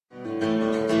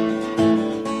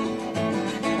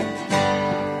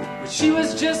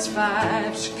just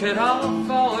 5, she cut off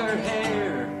all her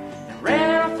hair and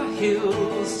ran off her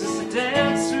heels just to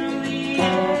dance through the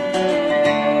air.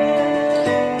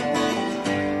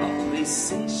 Oh, they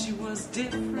say she was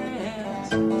different.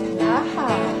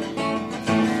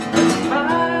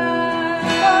 Fire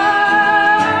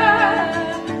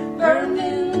burned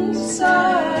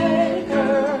inside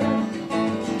her.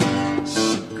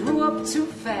 She grew up too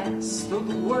fast, though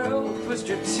the world pushed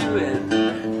her to it.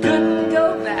 Couldn't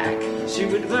go back, she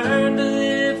would learn to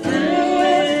live through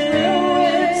it.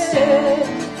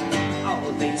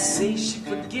 Oh, they say she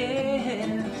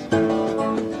forgets, but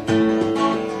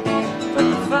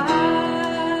the fire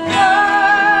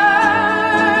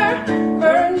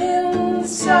burned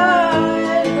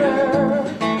inside her.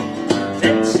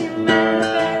 Then she met a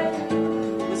man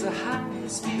who was a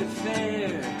high-speed affair.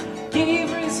 Gave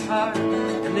her his heart,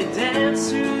 and they danced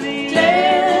through the air.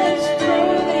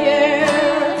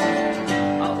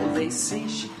 Oh, they say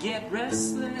she'd get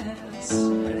restless.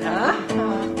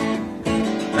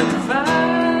 But the fire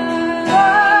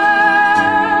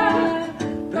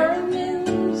burned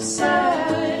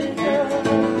inside her.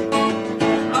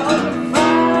 Oh, the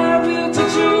fire will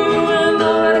teach you and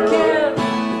all that it can.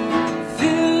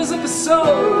 Fills up her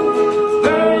soul,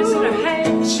 burns in her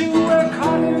hand. She'll work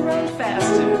harder, run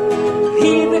faster.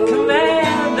 Heed the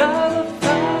command of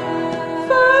the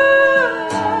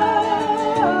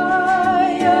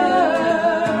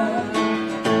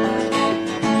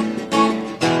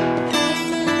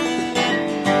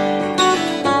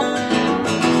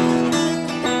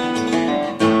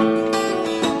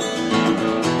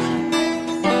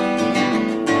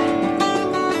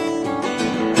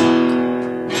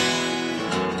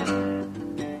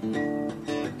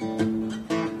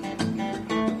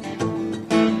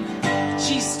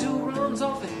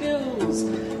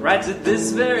right to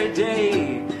this very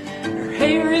day. Her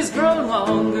hair has grown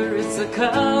longer, it's the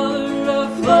color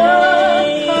of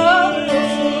flame.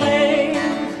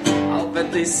 Oh,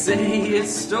 but they say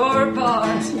it's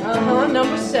store-bought.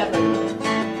 Number 7.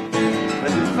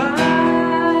 But the fire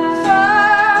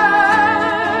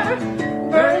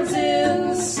burns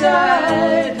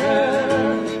inside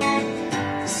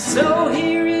her. So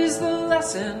here is the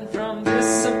lesson from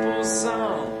this simple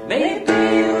song. Maybe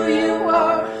who you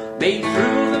are may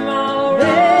prove them all wrong.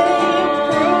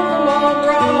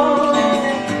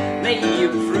 May you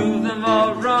prove them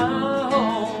all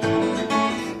wrong.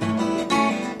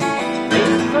 May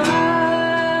the fire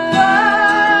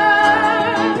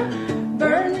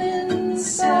burn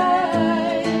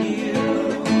inside you.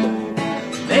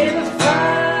 May the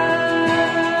fire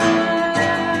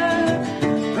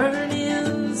burn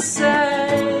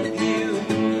inside you.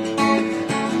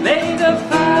 May the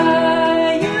fire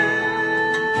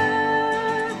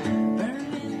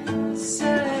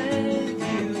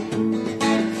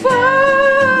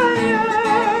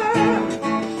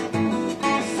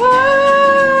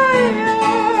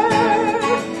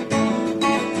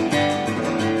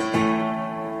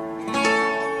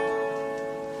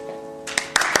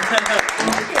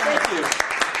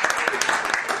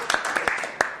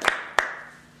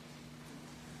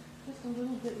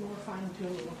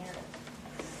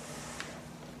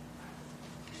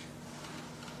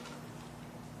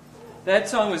That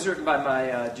song was written by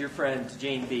my dear friend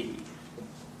Jane Beatty.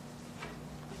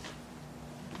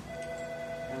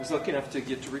 I was lucky enough to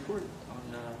get to record it on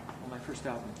my first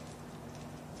album.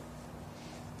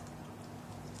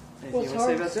 Anything you want to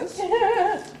say about this?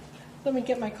 Let me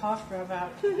get my cough drop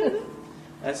out.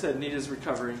 I said Nita's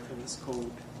recovering from this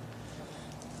cold.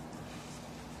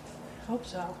 Hope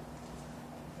so.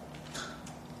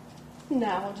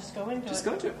 Now we'll just go into it. Just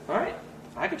go into it. All right.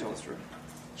 I can tell the story.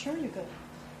 Sure you could.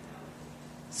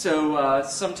 So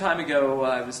some time ago,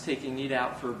 I was taking Nita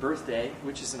out for her birthday,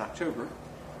 which is in October,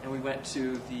 and we went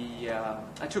to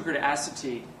I took her to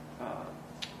Assateague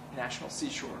National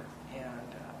Seashore,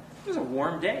 and it was a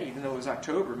warm day, even though it was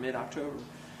October, mid-October,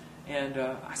 and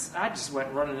I just went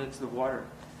running into the water,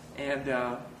 and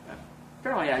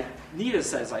apparently Nita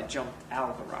says I jumped out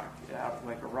of the rock, out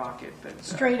like a rocket, but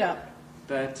straight up.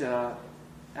 But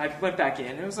I went back in,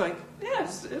 and it was like, yeah,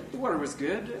 the water was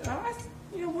good.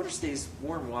 Water stays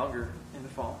warm longer in the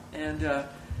fall. And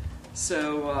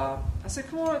so I said,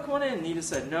 come on in. Nita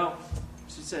said, no.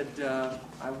 She said,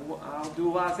 I'll do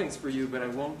a lot of things for you, but I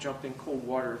won't jump in cold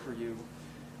water for you.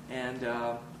 And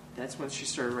that's when she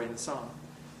started writing the song.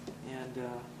 And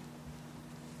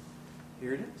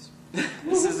here it is.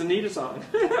 This is a Nita song.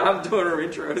 I'm doing her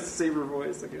intro to save her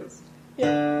voice, I guess.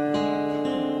 Yeah.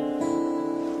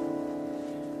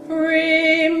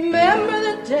 Remember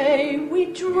the day we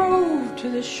drove to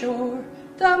the shore,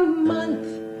 the month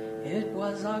it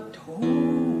was October.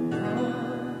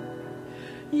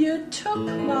 You took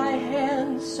my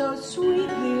hand so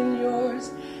sweetly in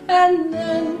yours, and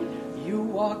then you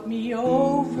walked me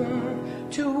over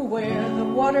to where the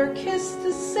water kissed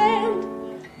the sand.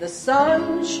 The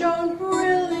sun shone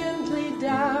brilliantly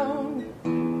down.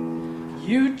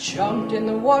 You jumped in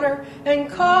the water and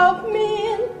called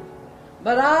me in,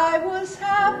 but I was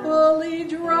happily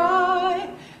dry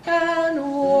and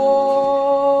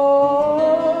warm.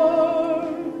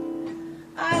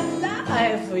 I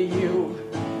lie for you,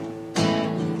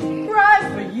 cry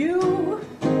for you.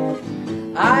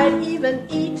 I'd even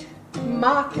eat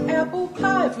mock apple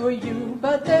pie for you,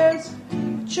 but there's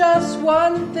just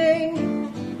one thing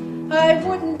I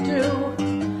wouldn't do.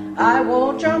 I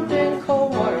won't jump in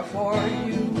cold water for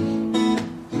you.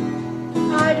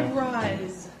 I'd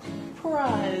rise,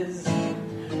 prize,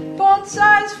 both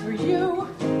sides for you.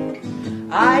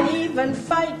 I'd even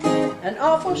fight an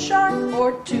awful shark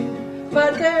or two,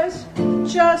 but there's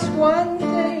just one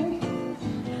thing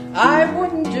I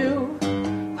wouldn't do.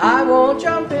 I won't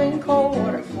jump in cold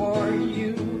water for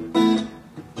you.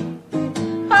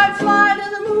 I'd fly to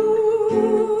the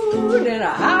moon in a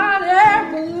hot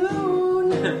air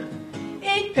balloon.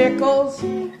 Eat pickles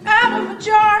out of a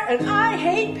jar, and I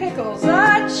hate pickles.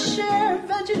 I'd share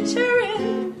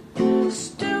vegetarian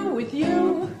stew with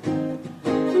you.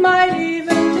 Might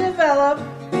even develop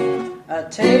a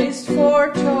taste for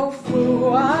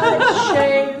tofu. I'd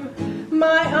shave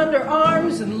my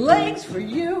underarms and legs for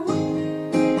you.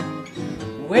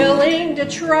 Willing to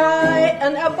try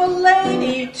an apple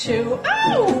lady too.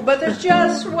 Oh, but there's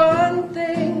just one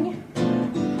thing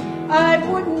I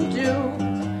wouldn't do.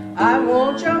 I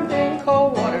won't jump in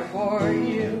cold water for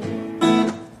you.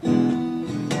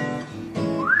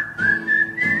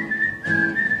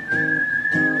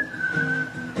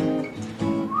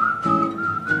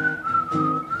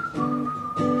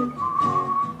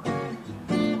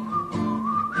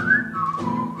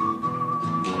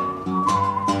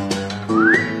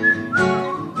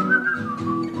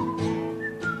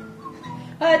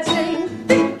 I'd sing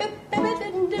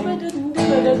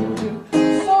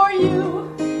for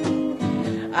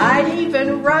you. I'd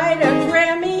even write a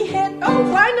Grammy hit. Oh,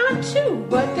 why not two?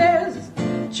 But there's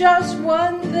just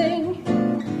one thing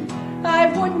I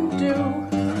wouldn't do.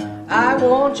 I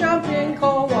won't jump in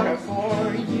cold water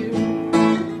for you.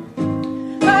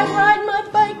 I'd ride my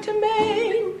bike to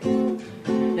Maine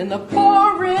in the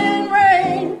pouring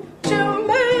rain. To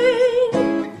Maine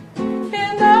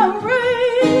in the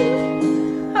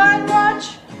rain. I'd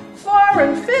watch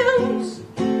foreign films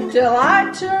till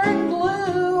I turn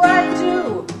blue. I'd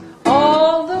do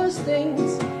all those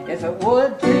things if it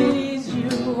would please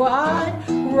you. I'd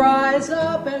rise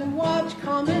up and watch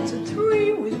Comets of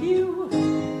 3 with you.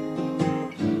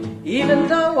 Even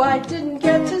though I didn't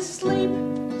get to sleep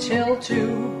till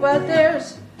 2. But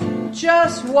there's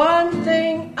just one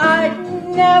thing I'd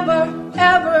never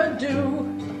ever do.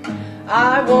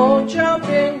 I won't jump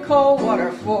in cold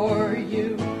water for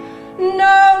you.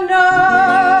 No, no,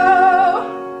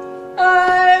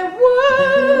 I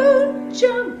won't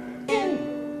jump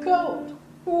in cold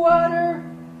water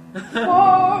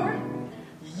for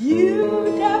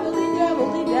you. Dabbly,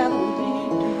 dabbly, dabbly, doo.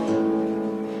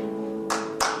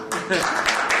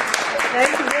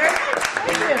 Thank you very much.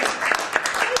 Thank you.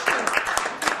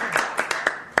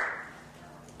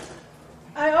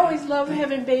 I always love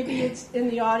having babies in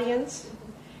the audience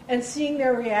and seeing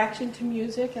their reaction to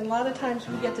music. And a lot of times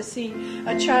we get to see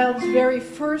a child's very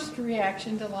first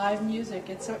reaction to live music.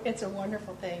 It's a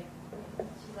wonderful thing.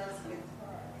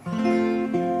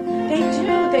 They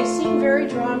do. They seem very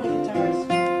drawn to guitars.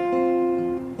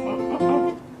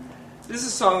 This is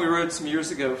a song we wrote some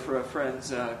years ago for a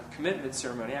friend's commitment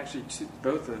ceremony. Actually,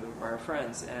 both of them are our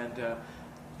friends. And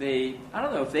I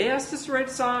don't know if they asked us to write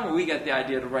a song or we got the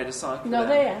idea to write a song for them. No,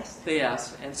 they asked. They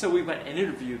asked. And so we went and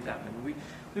interviewed them. And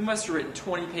we must have written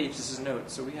 20 pages of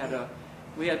notes. So we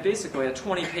had basically a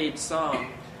 20-page song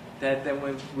that then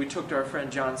we took to our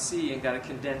friend John C. and got it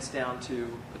condensed down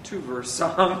to a 2-verse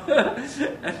song.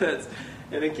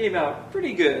 and it came out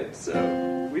pretty good.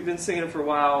 So we've been singing it for a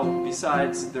while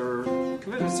besides their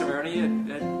commitment ceremony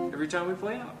every time we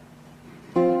play out.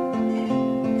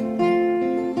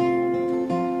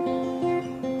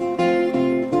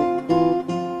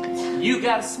 You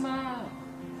got a smile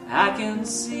I can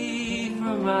see for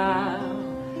a mile,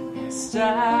 and a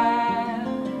style,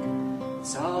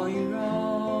 it's all your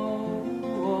own,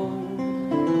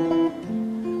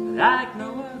 like no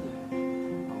other.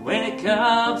 When it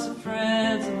comes to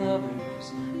friends and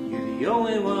lovers, you're the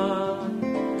only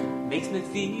one makes me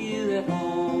feel at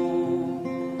home.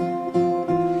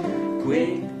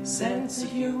 Quick sense of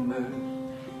humor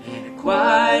and a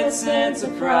quiet sense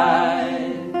of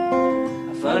pride.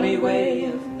 funny way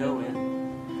of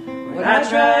knowing what I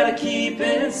try to keep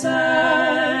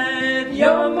inside.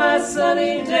 You're my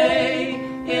sunny day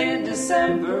in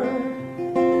December.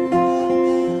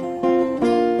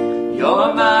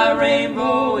 You're my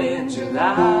rainbow in July.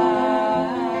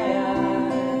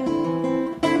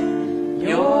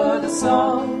 You're the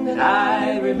song that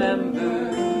I remember.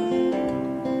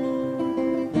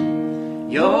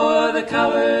 You're the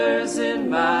colors in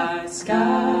my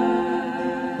sky.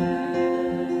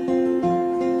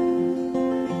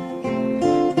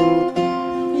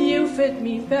 You fit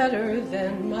me better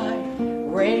than my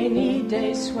rainy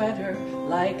day sweater,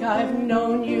 like I've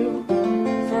known you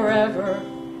forever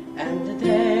and a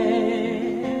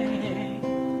day.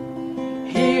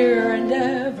 Here and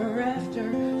ever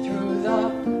after, through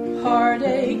the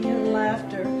heartache and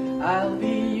laughter, I'll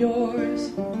be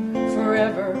yours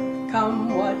forever,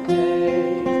 come what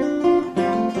may.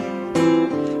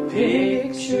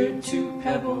 Picture two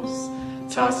pebbles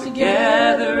tossed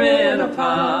together in a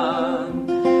pond.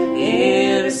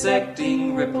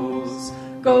 Intersecting ripples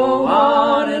go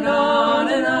on and on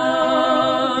and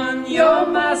on. You're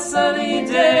my sunny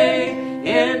day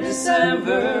in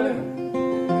December.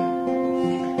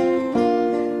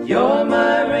 You're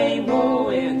my rainbow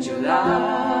in July.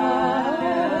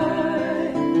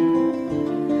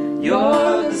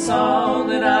 You're the song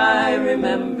that I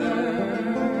remember.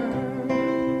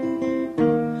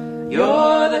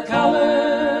 You're the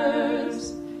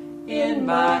colors in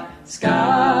my sky.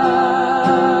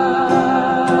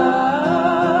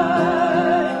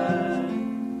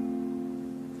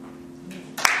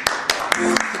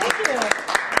 Thank you.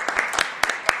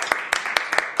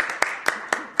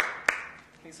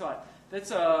 Thanks a lot.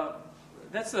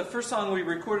 That's the first song we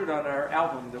recorded on our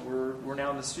album that we're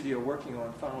now in the studio working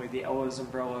on. Finally, the Ella's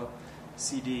Umbrella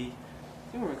CD.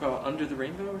 I think we're going to call it Under the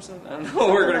Rainbow or something. I don't know what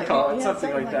we're going to call it. Yeah,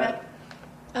 something like that.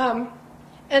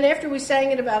 And after we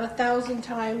sang it about 1,000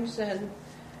 times and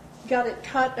got it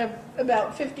cut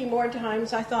about 50 more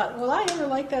times, I thought, will I ever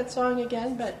like that song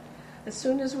again? But as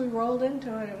soon as we rolled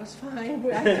into it, it was fine.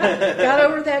 I got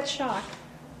over that shock.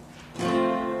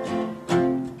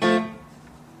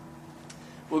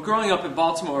 Well, growing up in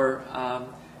Baltimore,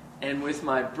 and with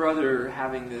my brother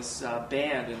having this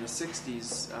band in the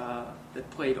 60s that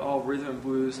played all rhythm and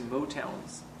blues and Motown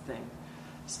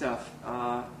stuff,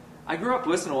 I grew up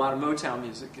listening to a lot of Motown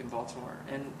music in Baltimore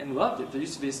and loved it. There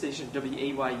used to be a station,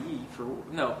 WAYE,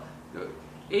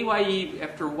 AYE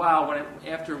after a while,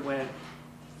 after it went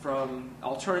from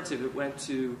alternative, it went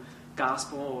to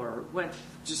gospel, or went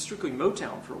just strictly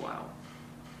Motown for a while,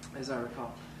 as I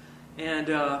recall. And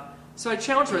so I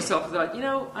challenged myself and thought,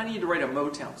 I need to write a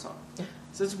Motown song.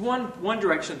 So it's one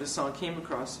direction this song came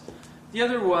across. The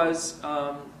other was,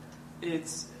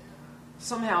 it's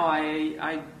somehow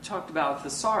I talked about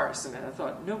thesaurus in it. I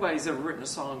thought, nobody's ever written a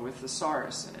song with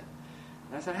thesaurus in it.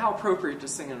 And I thought, how appropriate to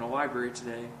sing in a library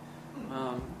today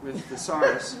with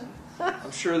thesaurus.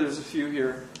 I'm sure there's a few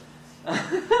here.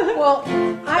 Well,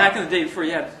 back in the day before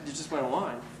you just went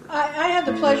online. I had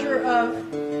the pleasure of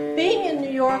being in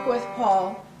New York with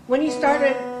Paul when he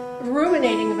started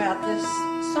ruminating about this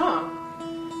song.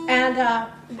 And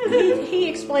he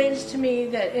explains to me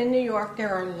that in New York there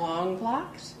are long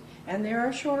blocks and there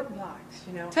are short blocks,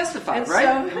 Testify, and right?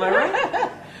 So, am I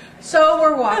right? So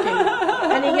we're walking,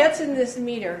 and he gets in this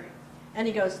meter, and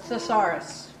he goes,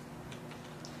 thesaurus.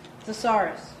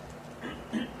 Thesaurus.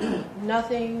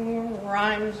 Nothing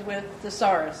rhymes with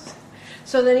thesaurus.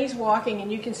 So then he's walking,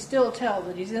 and you can still tell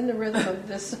that he's in the rhythm of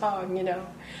this song,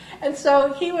 And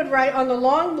so he would write on the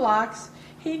long blocks,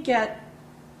 he'd get,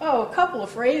 a couple of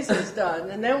phrases done,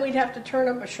 and then we'd have to turn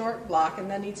up a short block, and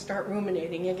then he'd start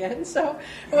ruminating again. So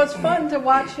it was fun to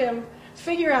watch him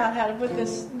figure out how to put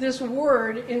this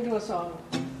word into a song.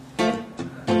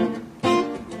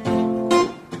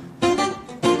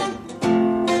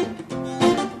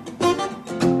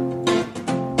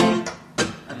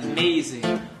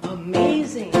 Amazing.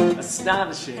 Amazing.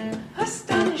 Astonishing.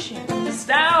 Astonishing.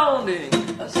 Astounding.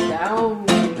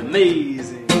 Astounding.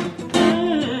 Amazing.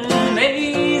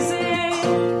 Amazing.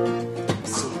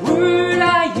 It's a word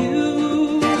I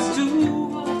use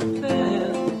too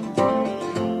often.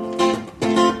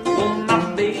 When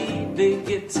my baby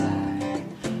gets tired,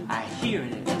 I hear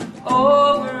it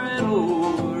over and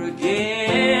over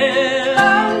again.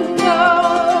 Oh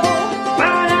no.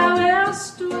 But how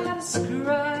else do I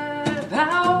describe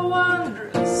how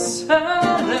wondrous her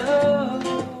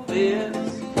love is?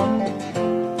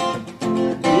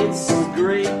 It's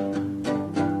great.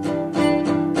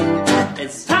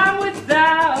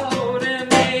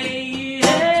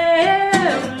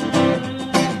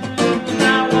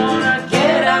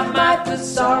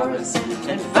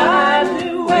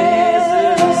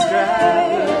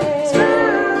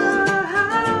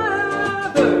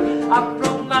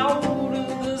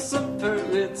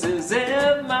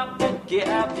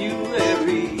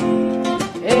 vocabulary.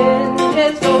 In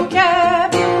his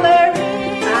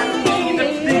vocabulary, I need to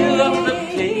fill up the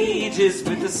pages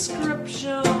with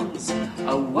descriptions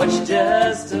of what she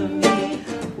does to me.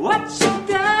 What she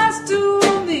does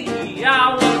to me.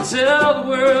 I want to tell the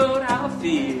world how I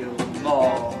feel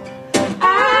more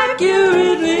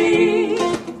accurately.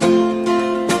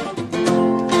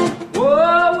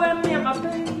 Whoa, when me and my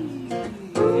baby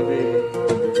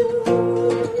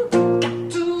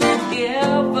got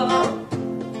together,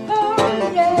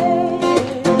 oh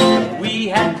yeah. we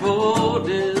had full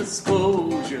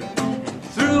disclosure and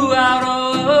threw out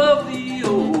all of the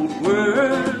old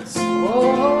words.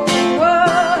 Oh,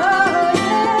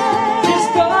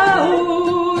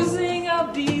 Disposing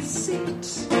of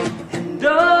deceit and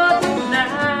of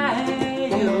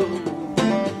denial.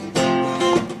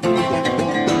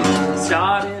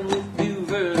 Starting with new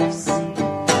verse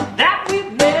that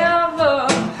we've never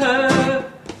heard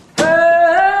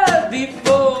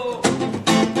before.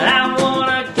 I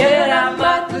wanna get out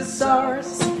my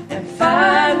thesaurus and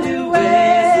find new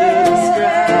ways to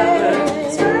describe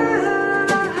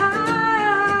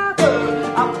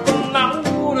her. I'll come out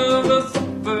of the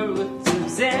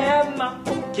superlatives and my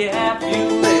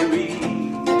vocabulary.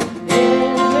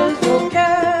 in his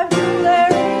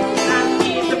vocabulary, I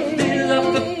need to fill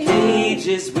up the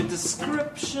pages with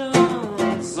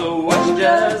descriptions of what she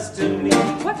does to me.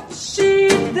 What she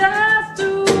does to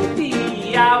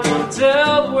me. I want to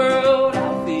tell the world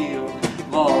I feel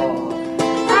more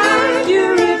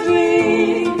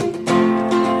accurately.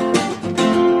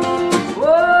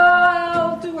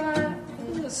 How do I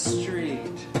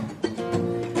illustrate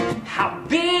how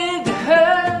big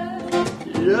her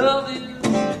love is?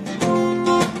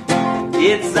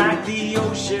 It's like the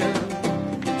ocean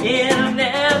in an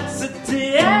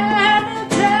entity.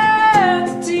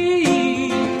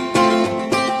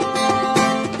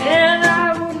 And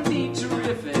I wouldn't be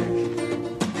terrific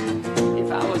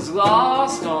if I was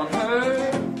lost on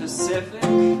her Pacific.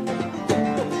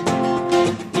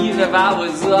 Even if I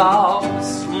was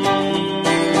lost on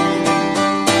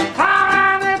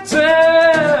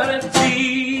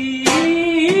eternity.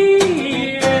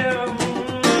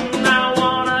 I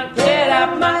wanna get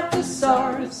out my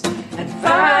thesaurus and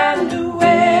find new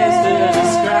ways to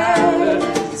describe her.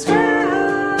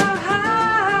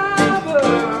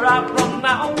 I run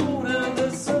out of the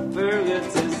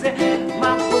superlatives in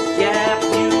my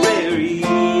vocabulary.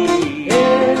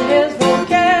 in his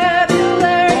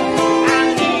vocabulary, I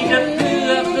need to fill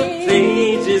up the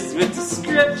pages with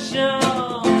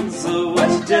descriptions of what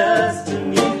she does to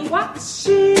me. What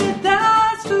she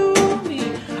does to me.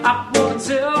 I want to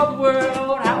tell the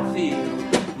world how I feel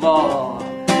more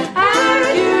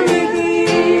accurately.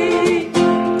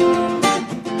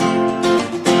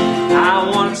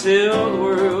 I want to tell the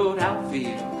world how I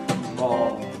feel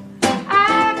more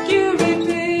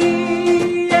accurately.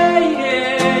 Yeah,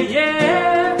 yeah, yeah,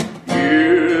 yeah.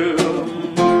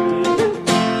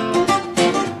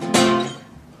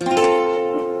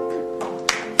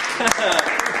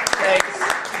 Thanks.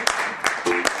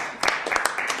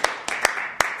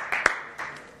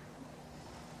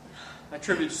 My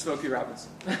tribute to Smokey Robinson.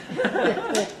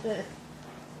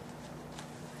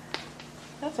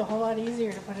 that's a whole lot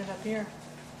easier to put it up here.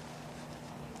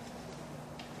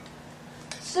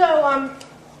 So,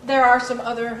 there are some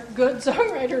other good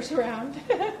songwriters around,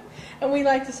 and we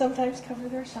like to sometimes cover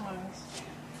their songs.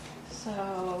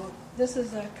 So, this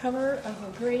is a cover of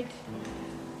a great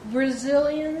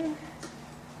Brazilian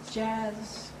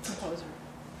jazz composer.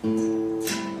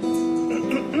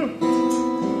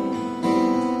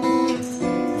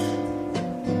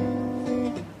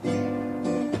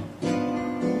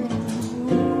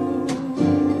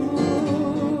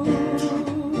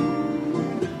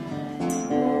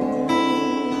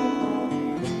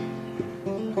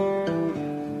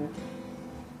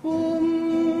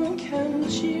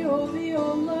 Cancio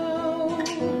violão,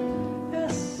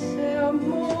 esse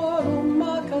amor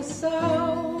uma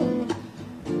canção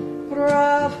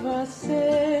pra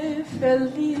você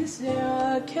feliz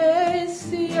é a que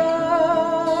se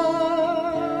ama.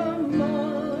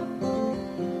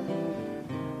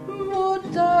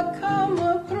 Muda a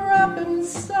cama pra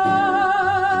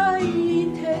pensar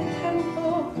e ter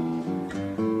tempo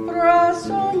pra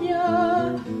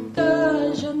sonhar.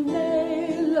 Da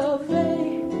janela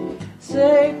vem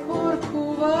sei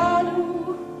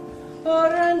Corcovado,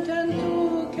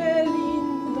 orentando que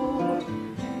lindo,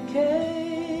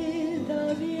 que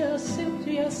davia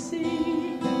sempre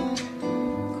assim,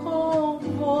 com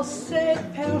você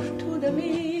perto de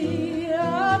mim,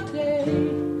 até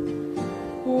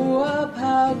o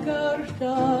apagar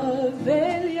da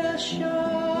velha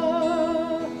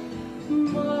chama.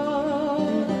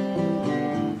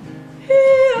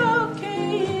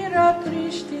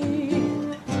 triste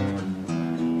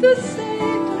do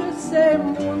centro desse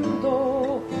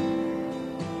mundo.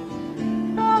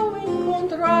 Ao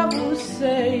encontrar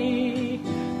você,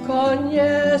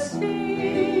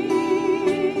 conheci.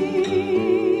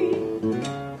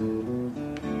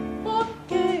 Oh,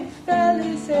 que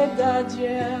felicidade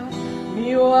é,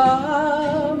 meu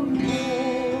amor.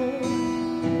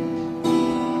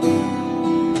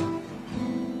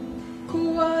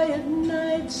 Quiet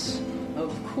nights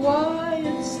of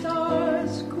quiet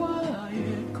stars,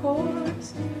 quiet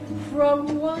chords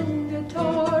from one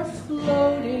guitar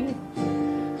floating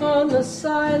on the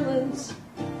silence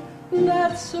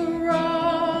that surrounds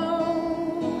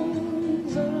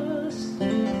us.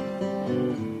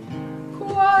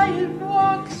 Quiet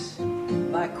walks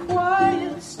by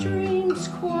quiet streams,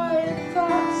 quiet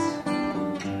thoughts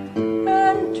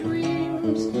and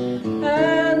dreams,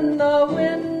 and the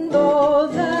window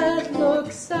that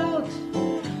looks out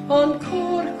on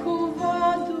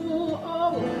Corcovado.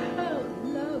 Oh, how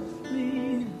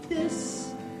lovely!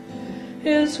 This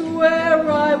is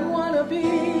where I want to be,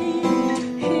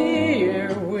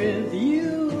 here with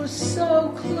you,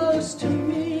 so close to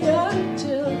me,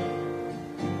 until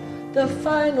the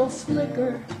final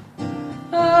flicker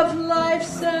of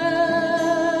life's ember.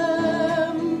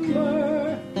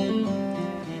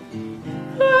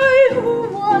 I who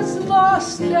was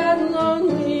lost and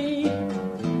lonely,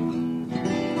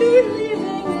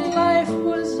 believing life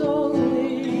was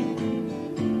only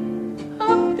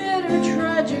a bitter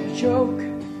tragic joke,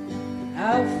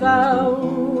 I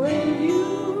found in you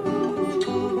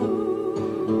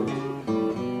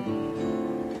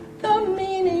the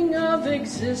meaning of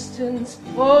existence,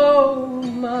 oh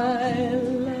my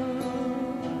love.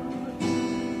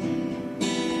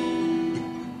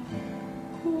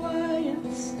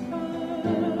 Quiet stars.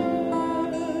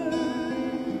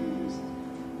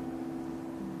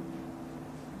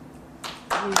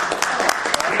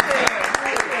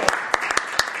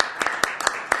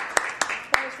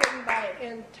 That was written by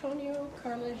Antonio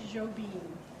Carlos Jobim,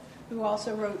 who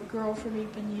also wrote Girl from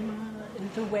Ipanema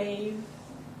and The Wave.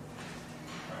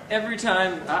 Every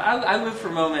time, I live for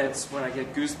moments when I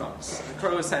get goosebumps.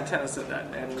 Carlos Santana said that,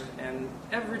 and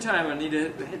every time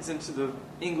Anita hits into the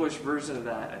English version of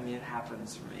that, I mean, it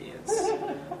happens for me. It's,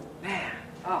 man,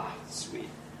 sweet.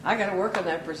 I got to work on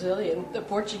that Brazilian, the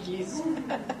Portuguese.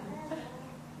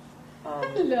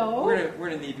 Hello. We're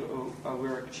gonna need a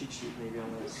lyric cheat sheet maybe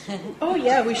on this. Oh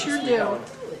yeah, we sure do.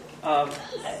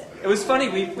 It was funny.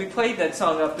 We played that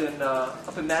song up in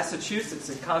Massachusetts,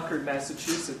 in Concord,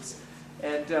 Massachusetts.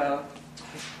 And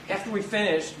after we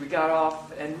finished, we got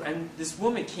off, and this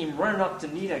woman came running up to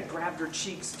Nita, grabbed her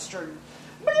cheeks, and started.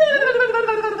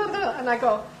 And I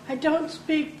go, I don't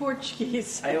speak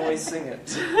Portuguese. I only sing it.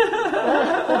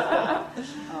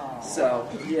 So,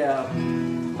 yeah.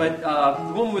 But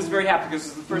the woman was very happy because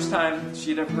it was the first time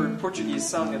she'd ever heard Portuguese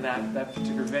sung in that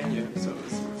particular venue. So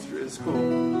it was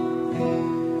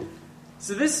cool.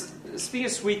 So this, speaking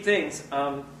of sweet things,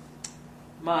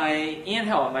 my Aunt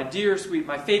Helen, my dear sweet,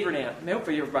 my favorite aunt. I mean,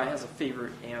 hopefully everybody has a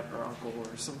favorite aunt or uncle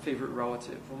or some favorite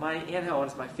relative. Well, my Aunt Helen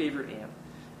is my favorite aunt.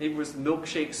 Maybe it was the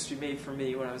milkshakes she made for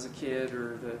me when I was a kid,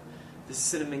 or the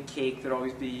cinnamon cake that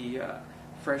always be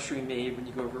freshly made when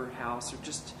you go over her house, or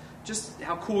just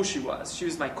how cool she was. She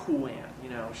was my cool aunt, you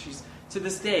know. She's, to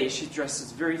this day, she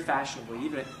dresses very fashionably,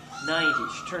 even at 90.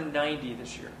 She turned 90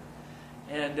 this year.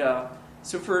 And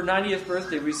so for her 90th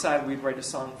birthday, we decided we'd write a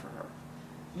song for her.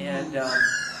 And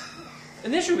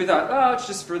initially we thought, oh, it's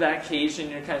just for that occasion,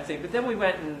 you know, kind of thing. But then we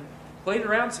went and played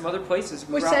around some other places.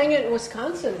 We sang it in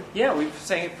Wisconsin. Yeah, we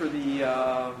sang it for the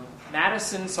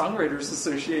Madison Songwriters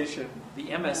Association, the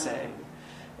MSA,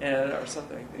 or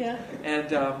something. Yeah. And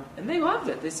they loved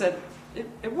it. They said,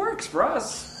 it works for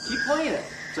us. Keep playing it.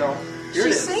 So here She's it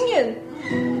is. singing.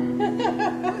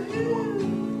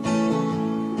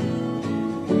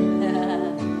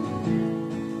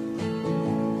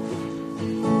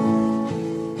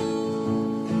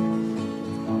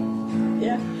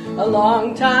 A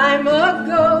long time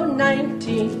ago,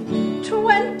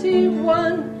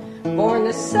 1921, born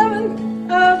the 7th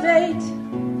of 8,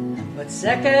 but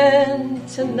second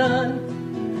to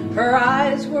none. Her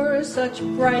eyes were such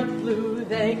bright blue,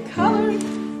 they colored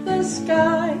the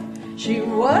sky. She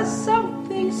was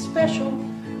something special,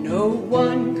 no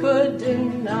one could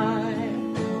deny.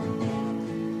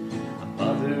 A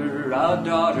mother, a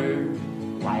daughter,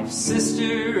 wife,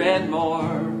 sister, and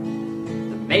more.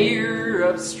 Mayor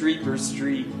of Streeper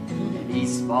Street in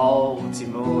East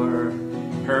Baltimore.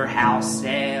 Her house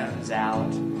stands out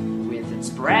with its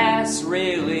brass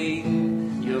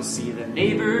railing. You'll see the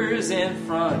neighbors in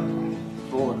front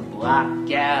for the block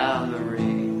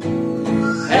gathering.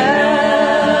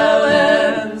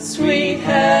 Helen, sweet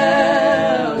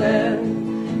Helen,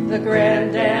 the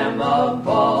Grand Dam of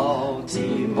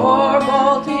Baltimore,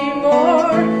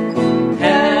 Baltimore.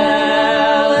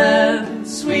 Helen,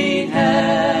 sweet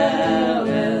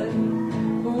Helen,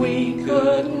 we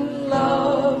couldn't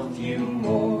love you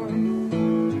more.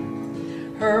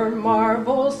 Her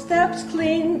marble steps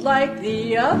cleaned like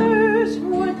the others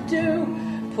would do,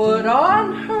 put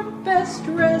on her best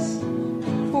dress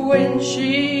when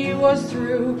she was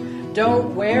through.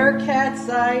 Don't wear cat's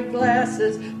eye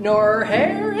glasses, nor her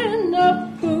hair in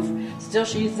a poof. Still,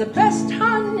 she's the best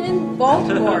hun in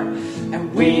Baltimore,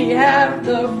 and we have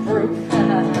the proof.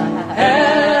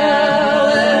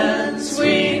 Helen,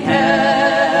 sweet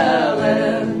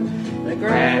Helen, the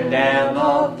Grand Dam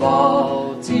of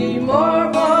Baltimore,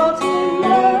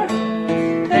 Baltimore.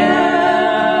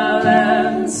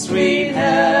 Helen, sweet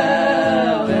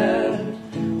Helen,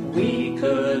 we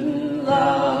couldn't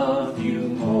love you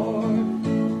more.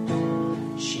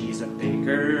 She's a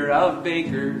baker of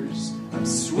bakers, of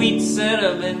sweet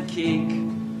cinnamon cake,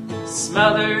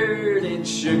 smothered in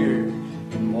sugar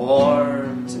and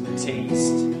warm to the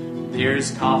taste.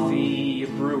 There's coffee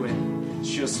brewing,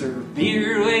 she'll serve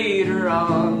beer later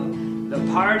on. The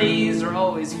parties are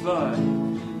always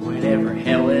fun whenever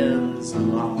Helen's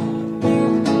along.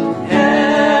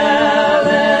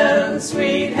 Helen,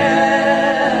 sweet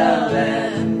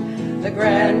Helen, the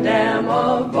Grand Dam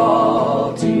of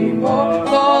Baltimore,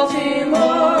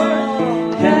 Baltimore.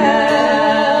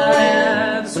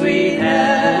 Helen, sweet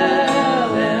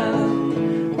Helen,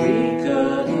 we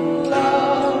couldn't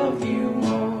love you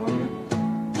more.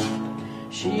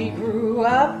 She grew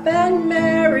up and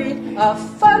married a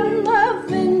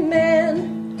fun-loving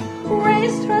man,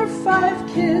 raised her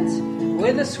 5 kids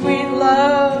with a sweet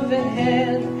love in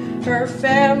hand. Her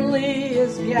family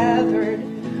is gathered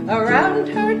around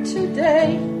her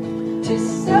today to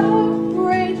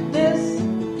celebrate this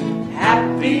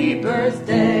happy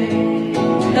birthday.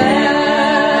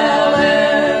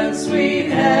 Helen, sweet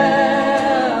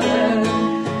Helen,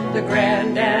 the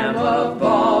Grand Dam of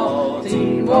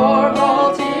Baltimore,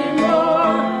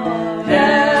 Baltimore.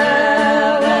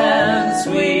 Helen,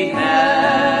 sweet Helen,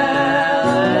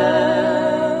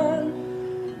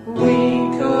 we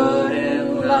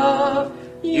couldn't love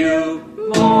you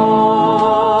more.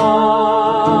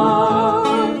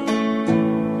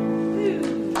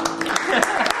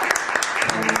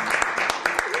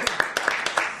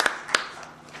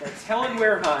 That's Helen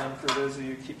Wareheim, for those of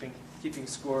you keeping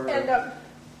score.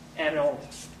 And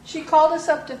she called us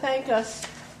up to thank us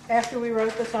after we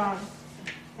wrote the song.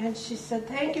 And she said,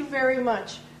 "Thank you very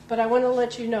much, but I want to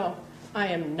let you know, I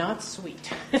am not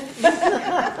sweet."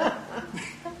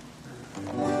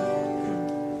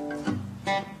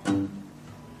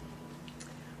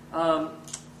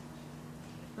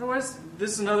 Otherwise,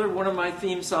 this is another one of my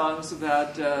theme songs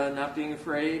about not being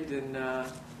afraid, and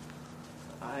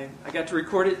I got to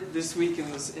record it this week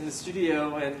in the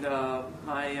studio, and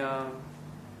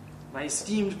my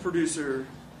esteemed producer,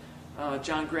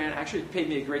 John Grant, actually paid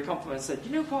me a great compliment and said,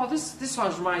 "You know, Paul, this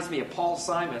song reminds me of Paul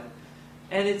Simon."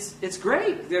 And it's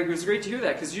great. It was great to hear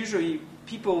that, because usually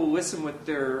people listen with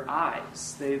their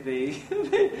eyes. They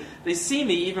see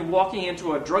me even walking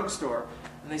into a drugstore,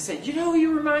 and they say, "You know who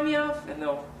you remind me of?" And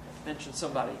they'll mention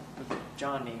somebody with a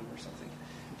John name or something.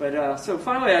 But so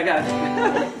finally I got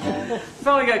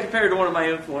compared to one of my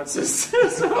influences,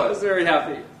 so I was very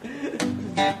happy.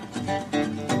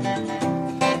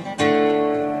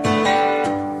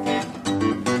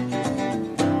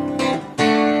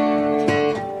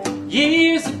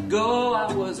 Years ago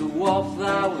I was a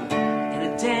wallflower in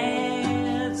a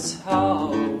dance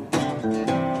hall.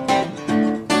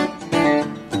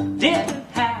 Didn't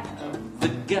have the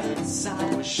guts,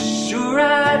 I was sure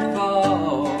I'd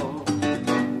fall.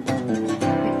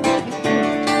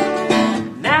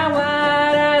 Now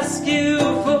I'd ask you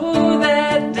for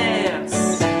that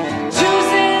dance.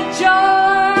 Choose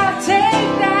enjoy, take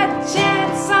that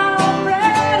chance. I'm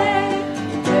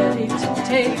ready to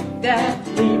take that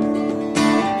leap.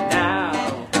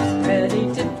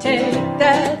 Take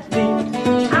that leap.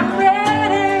 I'm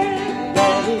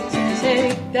ready to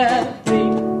take that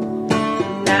leap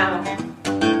now.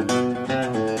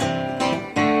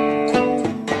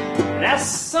 Last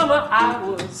summer I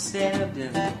was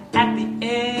standing at the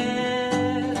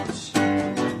edge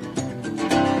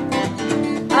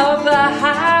of the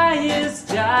highest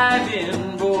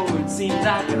diving board. Seemed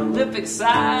like an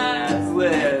Olympic-sized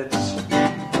ledge.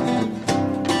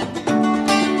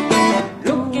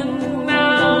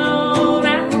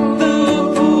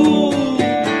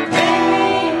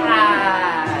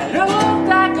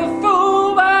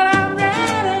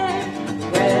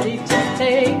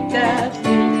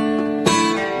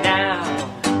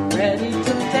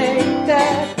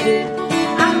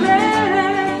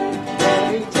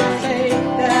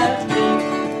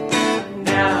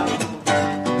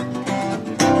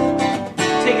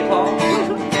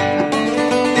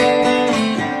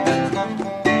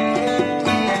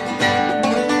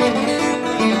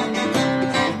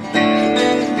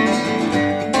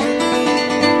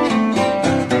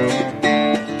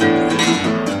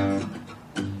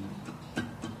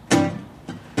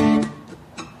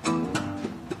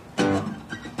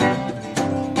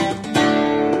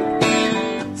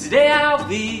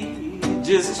 be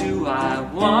just who I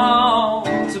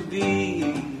want to be.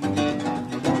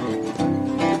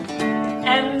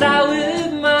 And I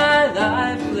live my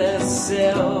life less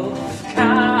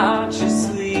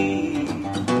self-consciously.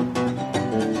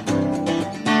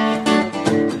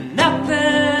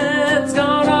 Nothing's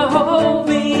gonna hold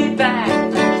me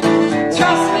back.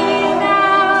 Trust me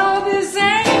now, this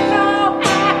ain't no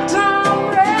act.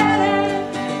 I'm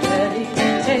ready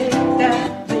to take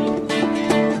that leap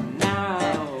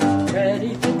now.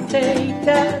 Ready to take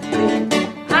that leap.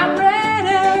 I'm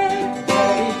ready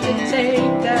to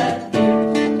take that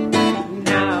leap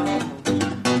now.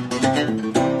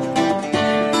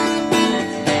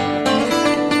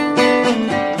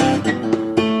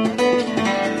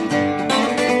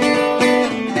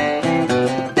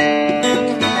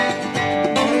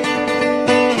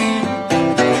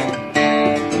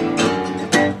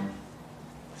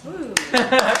 Ooh.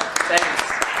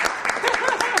 Thanks.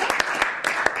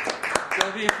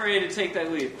 Don't be afraid to take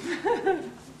that leap.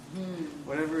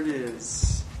 Whatever it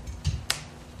is.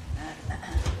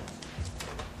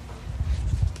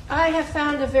 I have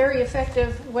found a very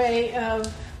effective way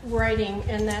of writing,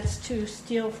 and that's to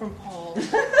steal from Paul.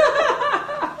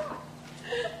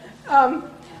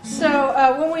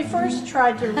 When we first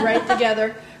tried to write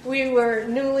together, we were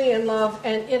newly in love,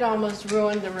 and it almost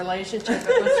ruined the relationship.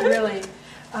 It was really,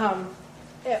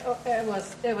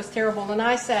 it was terrible. And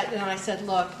I sat and I said,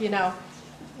 look,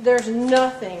 there's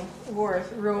nothing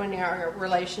worth ruining our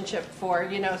relationship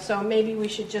for, so maybe we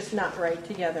should just not write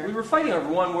together. We were fighting over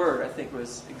one word, I think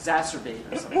was exacerbate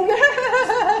or something.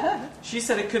 She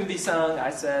said it couldn't be sung. I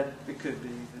said it could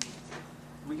be.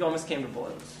 We almost came to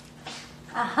blows.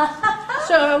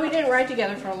 So we didn't write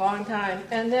together for a long time.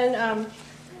 And then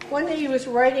one day he was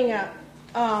writing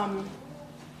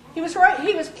he was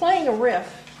playing a riff,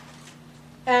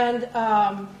 and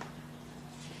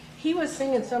he was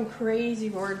singing some crazy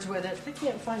words with it. I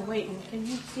can't find waiting. Can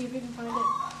you see if you can find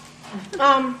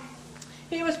it?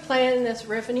 He was playing this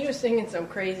riff, and he was singing some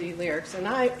crazy lyrics. And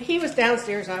he was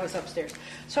downstairs, and I was upstairs.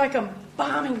 So I come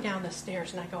bombing down the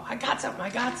stairs, and I go, I got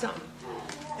something.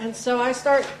 And so I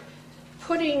start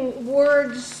putting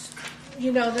words,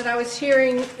 that I was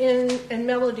hearing and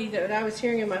melody that I was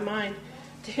hearing in my mind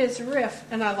to his riff,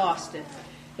 and I lost it.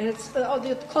 And it's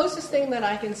the closest thing that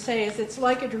I can say is it's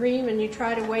like a dream, and you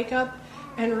try to wake up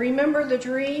and remember the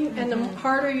dream, and the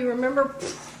harder you remember,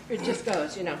 it just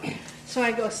goes, So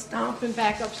I go stomping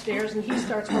back upstairs, and he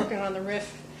starts working on the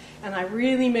riff, and I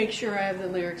really make sure I have the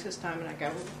lyrics this time, and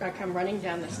I come running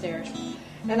down the stairs,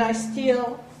 and I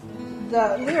steal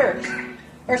the lyrics,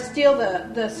 or steal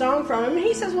the song from him. And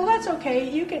he says, well, that's okay,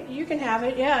 you can have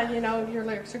it, yeah, your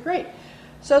lyrics are great.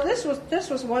 So this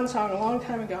was one song a long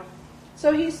time ago.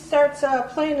 So he starts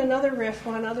playing another riff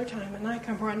one other time, and I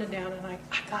come running down, and I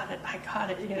got it,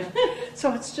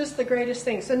 So it's just the greatest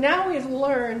thing. So now we've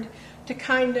learned to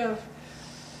kind of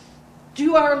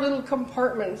do our little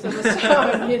compartments of the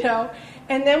song,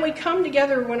 and then we come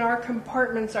together when our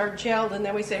compartments are gelled, and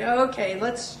then we say, okay,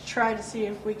 let's try to see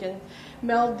if we can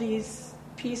meld these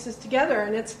pieces together,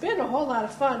 and it's been a whole lot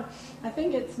of fun. I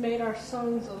think it's made our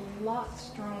songs a lot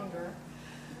stronger.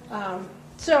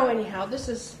 So anyhow,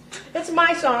 it's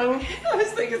my song. I was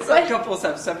thinking some couples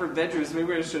have separate bedrooms.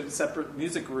 Maybe we should have separate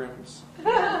music rooms.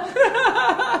 That's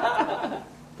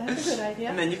a good idea.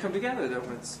 And then you come together though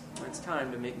when it's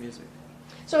time to make music.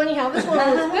 So anyhow, this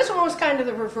one was kind of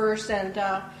the reverse, and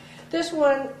this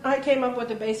one I came up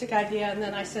with a basic idea, and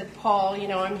then I said, Paul,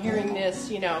 I'm hearing this,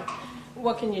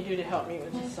 what can you do to help me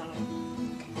with this song?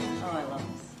 Oh, I love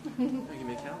this. Can you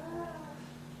make help? You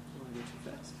want to go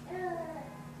too fast?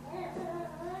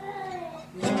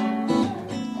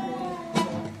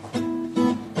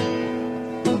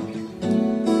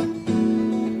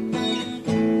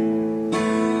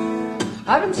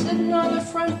 I've been sitting on the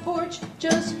front porch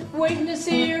just waiting to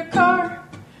see your car.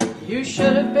 You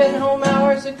should have been home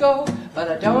hours ago,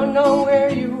 but I don't know where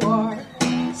you are.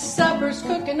 Supper's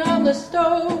cooking on the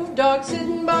stove, dog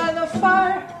sitting by the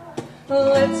fire.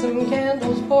 Lit some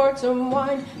candles, poured some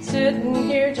wine, sitting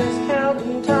here just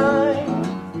counting time.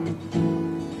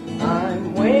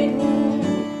 I'm waiting,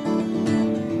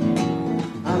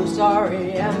 I'm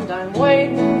sorry, and I'm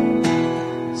waiting,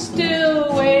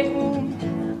 still waiting,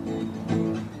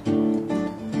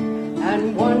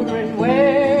 and wondering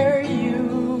where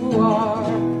you are.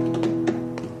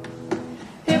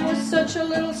 It was such a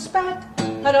little spat,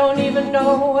 I don't even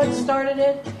know what started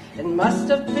it. It must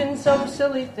have been some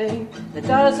silly thing that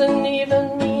doesn't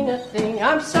even mean a thing.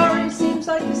 I'm sorry, seems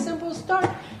like a simple start.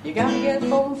 You gotta get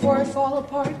home before I fall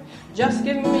apart. Just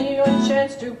give me a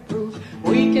chance to prove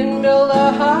we can build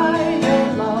a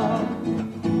higher love.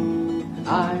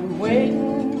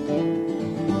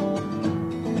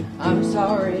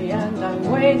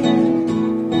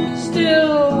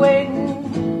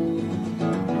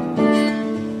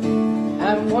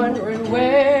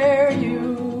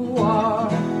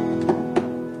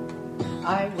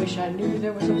 I knew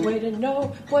there was a way to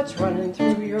know what's running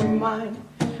through your mind.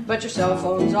 But your cell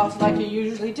phone's off like you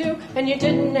usually do, and you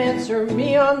didn't answer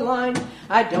me online.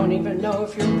 I don't even know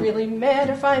if you're really mad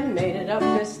if I made it up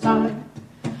this time.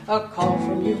 A call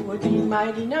from you would be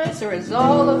mighty nice, or is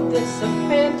all of this a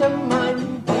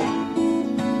pantomime?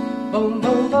 Boom,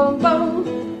 boom, boom, boom.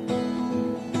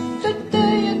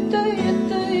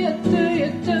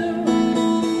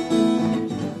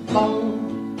 Boom,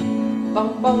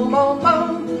 boom, boom, boom,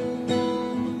 boom.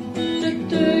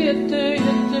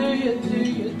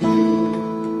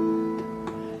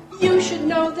 You should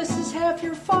know this is half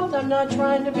your fault. I'm not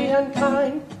trying to be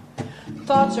unkind.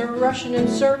 Thoughts are rushing in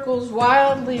circles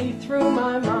wildly through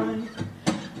my mind.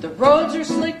 The roads are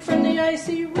slick from the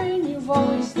icy rain. You've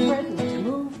always threatened to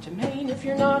move to Maine if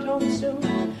you're not home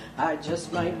soon. I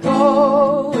just might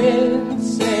go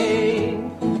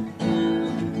insane.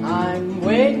 I'm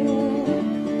waiting.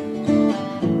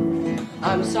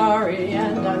 I'm sorry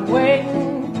and I'm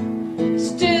waiting.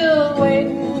 Still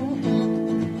waiting.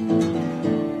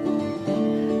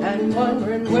 And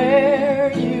wondering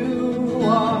where you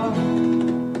are.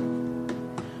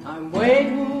 I'm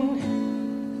waiting.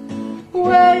 I'm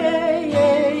waiting.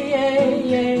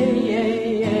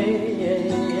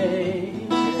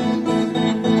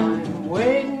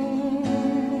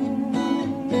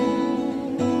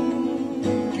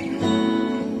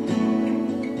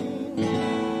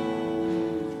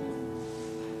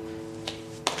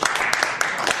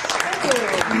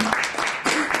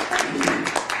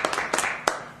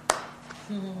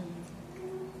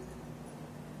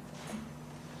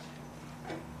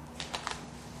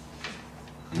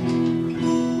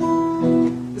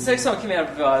 This next song came out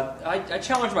of, I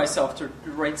challenged myself to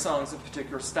write songs of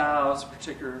particular styles,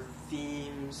 particular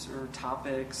themes or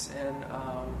topics, and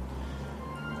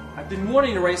I've been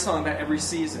wanting to write a song about every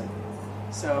season.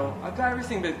 So I've got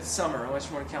everything but summer, unless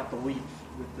you want to count The Leaf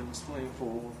with the swimming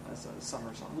pool as a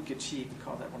summer song. We could cheat and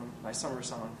call that one of my summer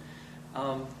songs.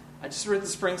 I just wrote the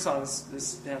spring songs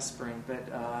this past spring,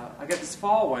 but I got this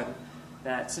fall one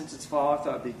that, since it's fall, I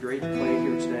thought it'd be great to play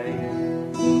here today.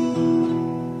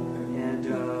 And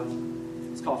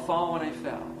it's called Fall When I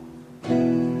Fell.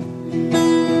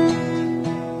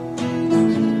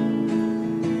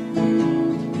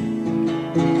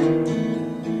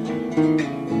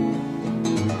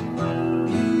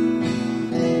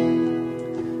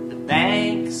 The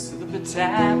banks of the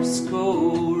Patapsco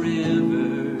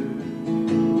River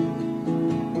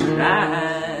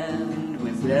lined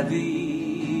with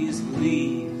levees of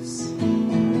leaves.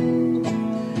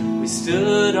 We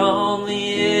stood on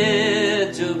the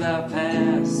edge of our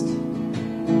past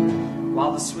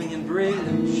while the swinging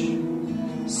bridge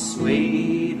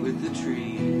swayed with the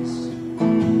trees.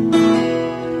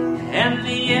 And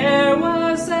the air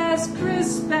was as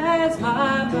crisp as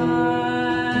my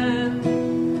mind.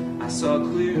 I saw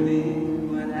clearly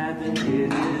what had been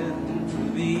hidden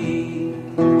from me.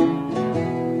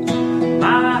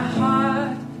 My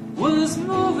heart was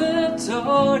moving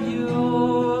toward you,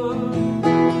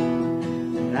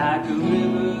 like a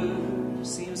river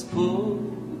seems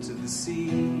pulled to the sea.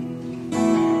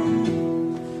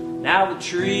 Now the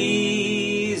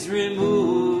trees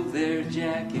remove their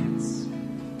jackets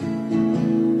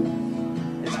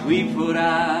as we put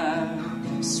our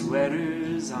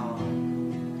sweaters on.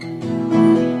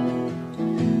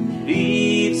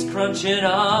 Leaves crunching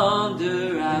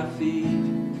under our feet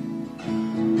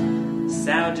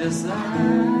sound just like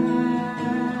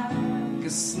a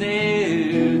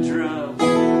snare drum,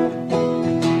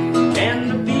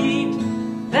 and the beat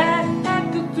that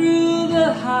echoed through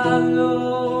the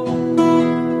hollow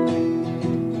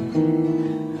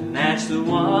matched the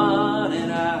one in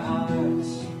our hearts.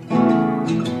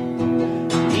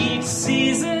 Each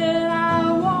season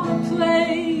I want to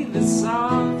play this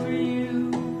song for you.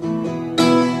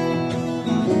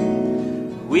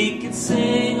 We could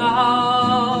sing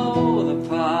all the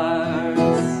parts.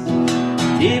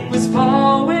 It was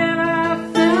fall when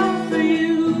I fell for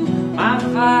you. My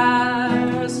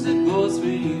fire stood close for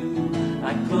you,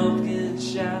 like pumpkins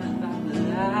shining by the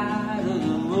light of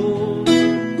the moon.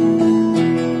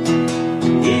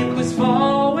 It was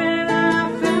fall when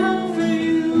I fell for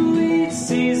you. Each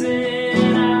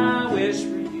season I wish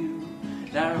for you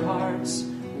that our hearts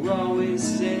were always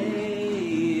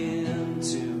staying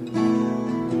tuned.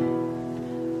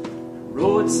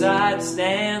 Roadside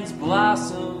stands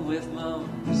blossom with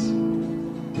mums,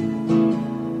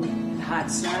 and hot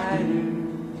cider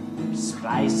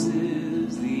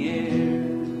spices the air.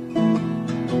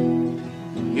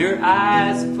 Your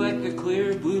eyes reflect the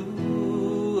clear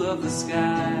blue of the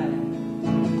sky,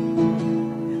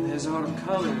 and there's autumn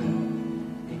color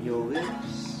in your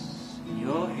lips and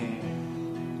your hair.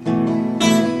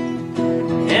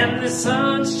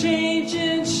 sun's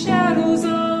changing shadows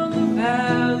on the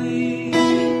valley.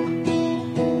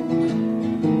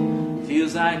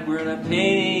 Feels like we're in a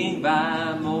painting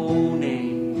by Monet.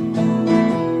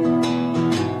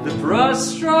 The brush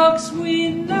strokes we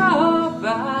know by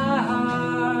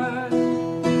heart.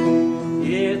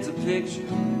 It's a picture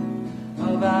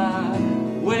of our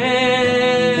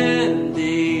wedding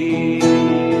day.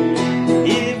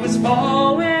 It was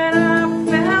fall when I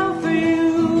fell for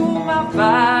you. My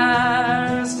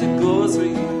fire still goes for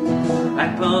you,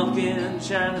 like pumpkin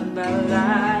shining by the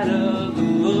light of the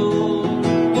moon.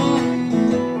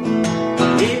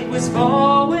 It was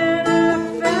fall when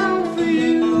I fell for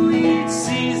you. Each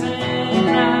season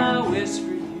I wish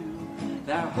for you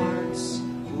that our hearts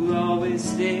will always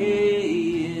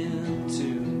stay in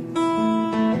tune.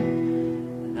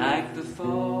 Like the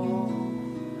fall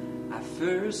I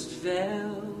first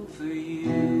fell for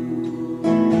you.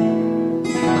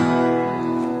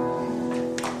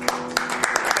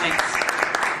 Thanks.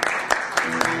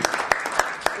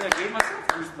 I gave myself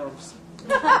goosebumps.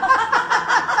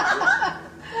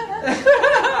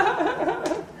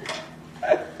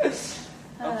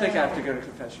 I don't think I have to go to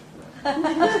confession for that.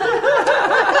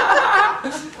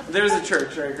 There's a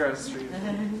church right across the street.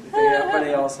 If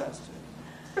everybody else has to.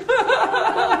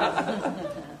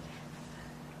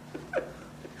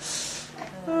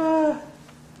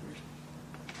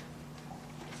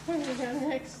 Where do we go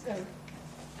next?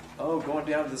 Oh, going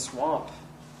down to the swamp.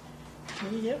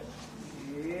 Yep.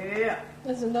 Yeah.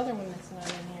 There's another one that's not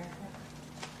in here.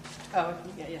 Oh,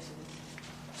 yeah, yes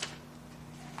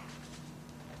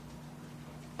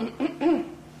it is.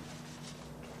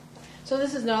 So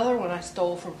this is another one I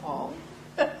stole from Paul.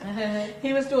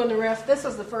 He was doing the riff. This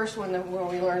was the first one where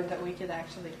we learned that we could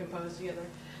actually compose together.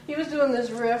 He was doing this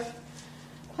riff.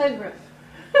 Play the riff.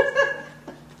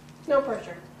 No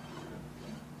pressure.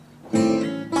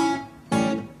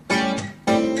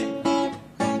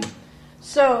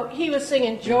 So he was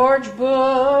singing George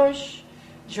Bush,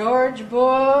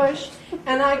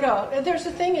 and I go, there's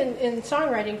a thing in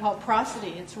songwriting called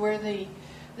prosody. It's where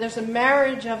there's a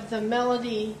marriage of the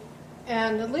melody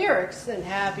and the lyrics, and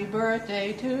happy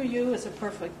birthday to you is a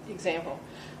perfect example.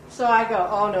 So I go,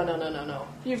 oh, no.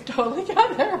 You've totally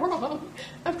got that wrong.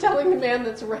 I'm telling the man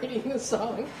that's writing the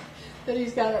song that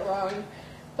he's got it wrong.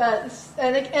 But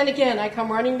and again, I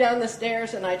come running down the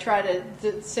stairs, and I try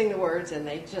to sing the words, and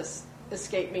they just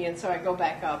escape me. And so I go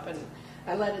back up, and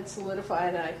I let it solidify,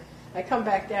 and I come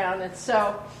back down. And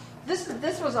so this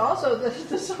was also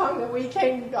the song that we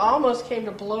almost came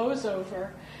to blows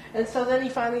over. And so then he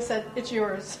finally said, it's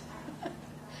yours.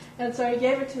 And so he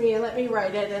gave it to me and let me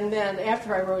write it. And then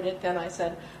after I wrote it, then I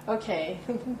said, okay,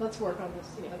 let's work on this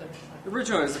together.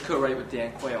 Originally, it was a co-write with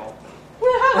Dan Quayle.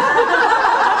 When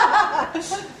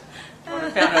I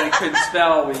found out he couldn't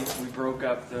spell, we broke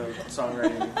up the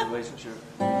songwriting relationship.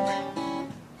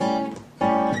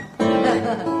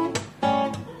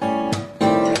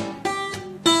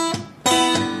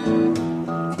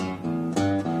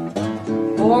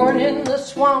 Born in the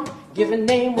swamp, given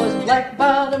name was Black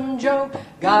Bottom Joe.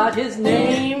 Got his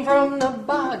name from the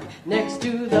bog next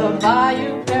to the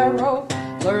Bayou Perro.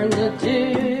 Learned the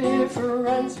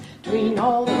difference between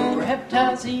all the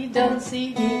reptiles he done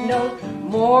see. He knows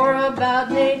more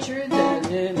about nature than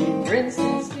any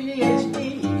Princeton's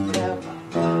PhD.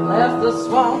 Left the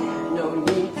swamp, no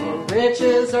need for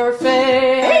riches or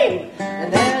fame,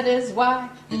 and that is why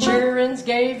the Churins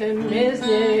gave him his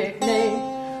nickname,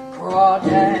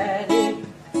 Crawdaddy,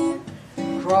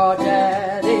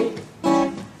 Crawdaddy,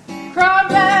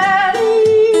 Crawdaddy,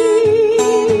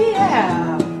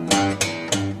 yeah.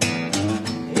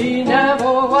 He never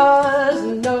was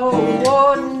no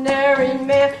ordinary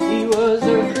man. He was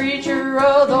a creature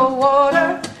of the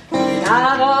water,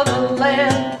 not of the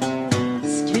land.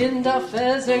 Skin tough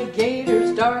as a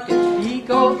gator's, dark as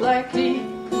Pico black teeth.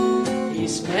 He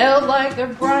smelled like the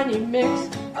briny mix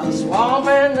of swamp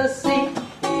and the sea.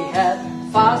 He had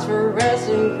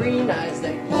phosphorescent green eyes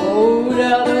that glowed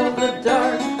out of the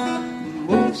dark.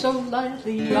 Moved so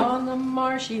lightly on the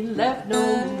marsh, he left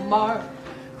no mark.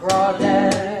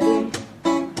 Crawdaddy,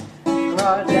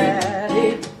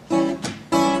 Crawdaddy,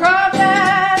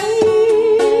 Crawdaddy,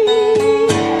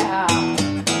 yeah.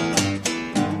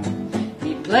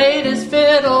 He played his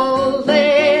fiddle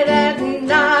late at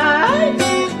night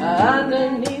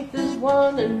underneath his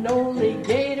one and only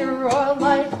gator oil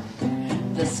light.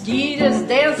 The skeeters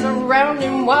danced around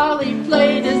him while he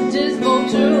played his dismal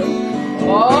tune.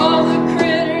 All the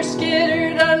critters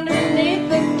skittered underneath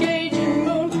the Cajun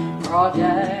moon.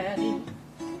 Crawdaddy,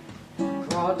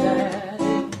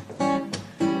 Crawdaddy,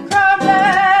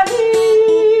 Crawdaddy,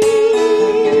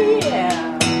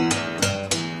 yeah.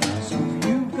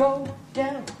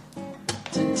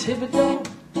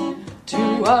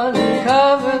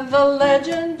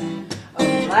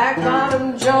 Black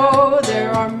Bottom Joe, there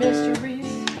are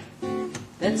mysteries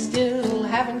that still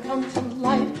haven't come to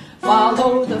light.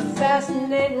 Follow the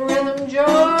fascinating rhythm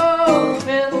Joe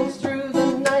fiddles through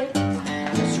the night.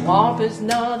 The swamp is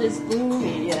not as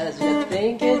gloomy as you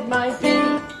think it might be.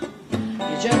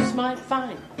 You just might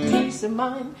find peace of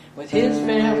mind with his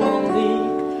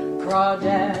family.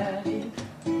 Crawdaddy,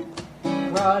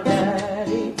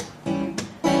 Crawdaddy,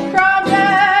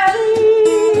 Crawdaddy.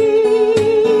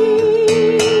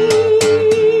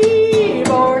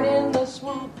 Born in the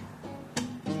swamp,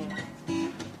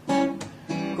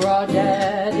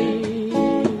 Crawdaddy.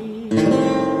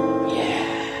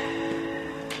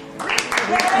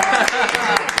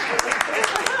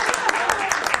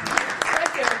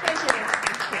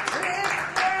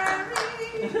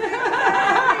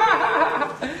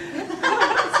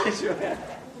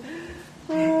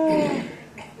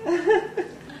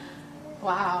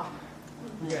 Wow.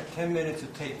 We got 10 minutes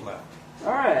of tape left.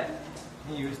 All right.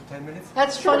 Can you use 10 minutes?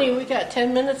 That's funny. We got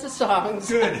 10 minutes of songs.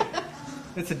 Good.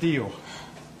 That's a deal.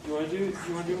 You want to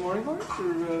do morning part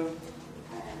or?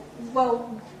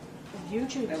 Well, you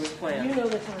choose. That was planned. You know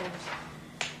the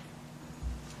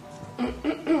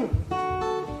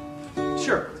times.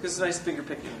 Sure, because it's nice finger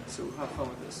picking, so we'll have fun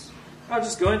with this. I'll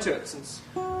just go into it since.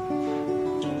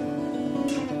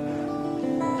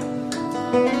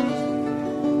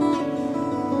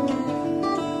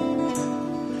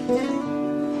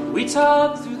 We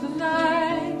talked through the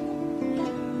night,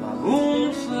 my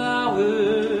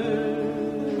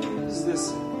moonflowers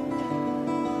listen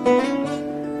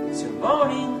to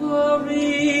morning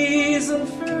glories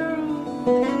unfurl,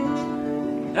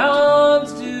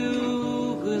 dawns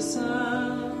do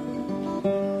glisten.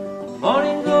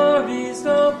 Morning glories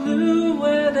don't bloom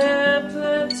where they're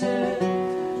planted,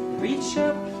 reach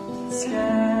up the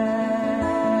sky.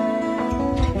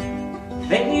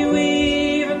 They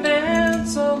weave and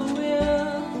dance on the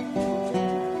wind,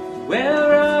 where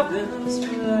robins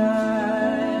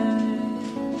fly.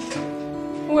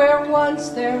 Where once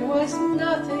there was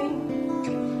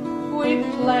nothing, we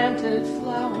planted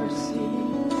flower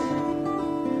seeds.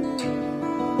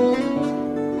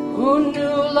 Who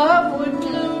knew love would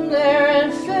bloom there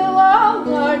and fill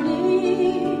all our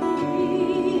needs?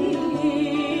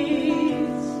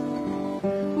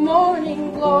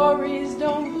 Morning glories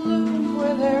don't bloom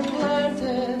where they're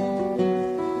planted,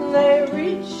 they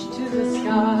reach to the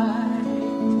sky.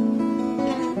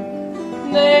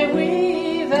 They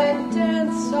weave and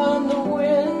dance on the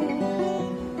wind,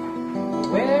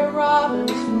 where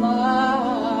robins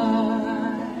fly.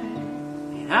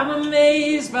 And I'm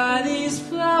amazed by these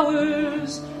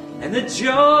flowers and the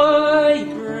joy you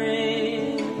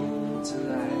bring to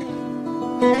life.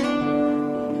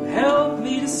 You help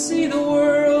me to see the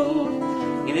world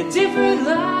in a different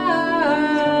light.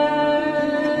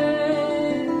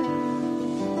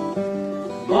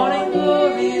 Morning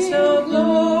glories don't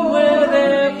bloom where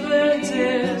they're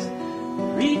planted,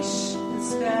 reach the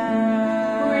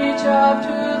sky. Reach up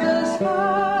to the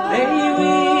sky. They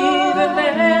weave and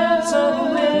dance on the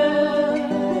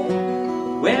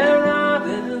wind, where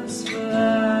robins fly.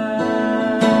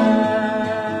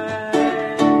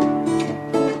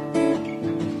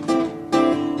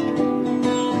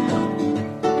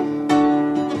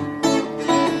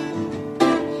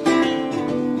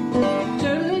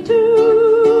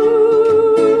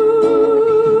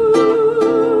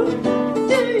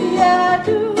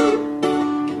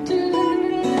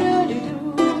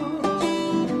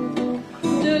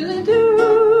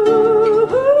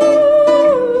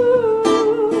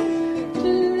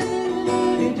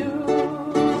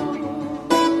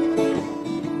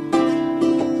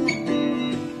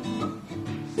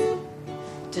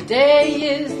 Today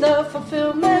is the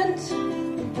fulfillment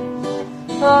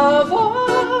of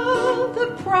all the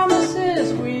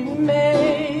promises we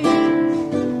made.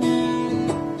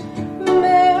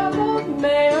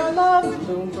 May our love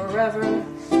bloom forever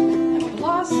and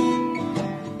blossom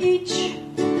each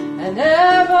and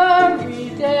every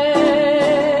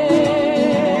day.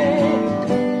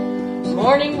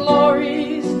 Morning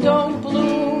glories don't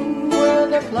bloom where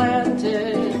they're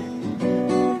planted,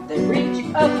 they reach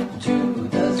up to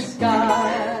the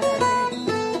sky.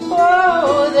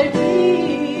 Oh, they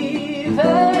weave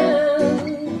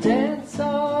and dance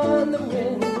on the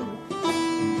wind,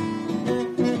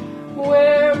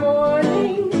 where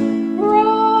morning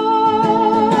rise.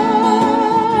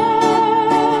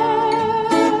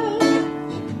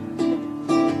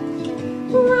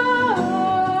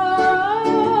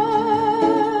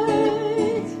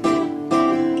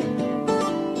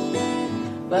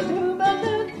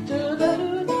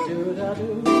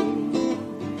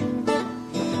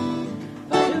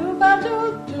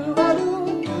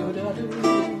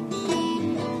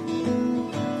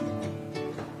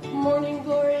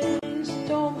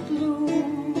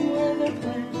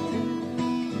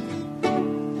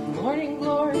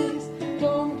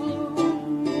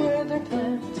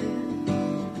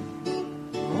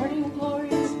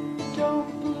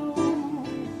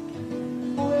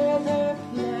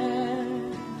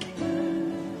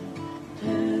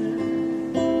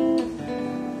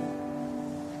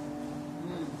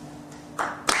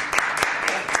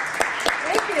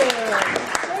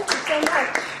 Thank you so much.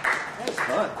 That was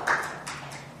fun.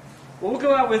 Well, we'll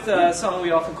go out with a song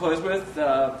we often close with.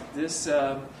 This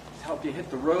help you hit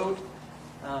the road.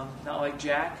 Not like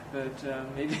Jack, but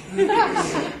maybe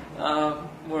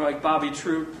more like Bobby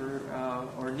Troop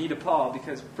or Nita Paul,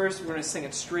 because first we're going to sing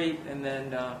it straight, and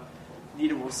then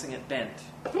Nita will sing it bent.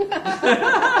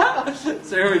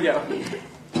 So here we go.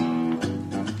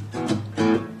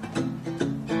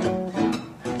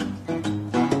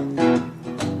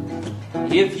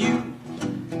 If you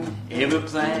ever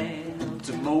plan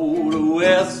to motor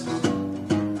west,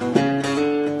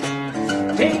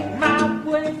 take my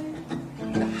way,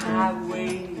 the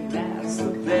highway, that's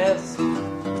the best.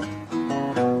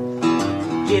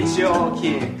 Get your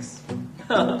kicks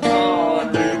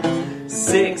on Route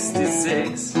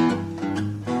 66.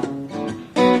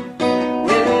 Well,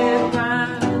 it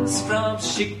runs from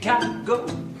Chicago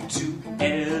to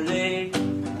LA.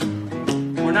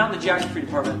 We're not in the geography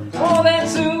department. More than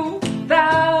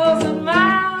 2,000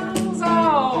 miles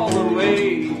all the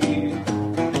way.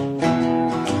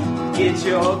 Get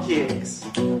your kicks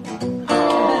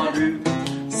on Route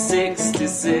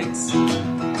 66.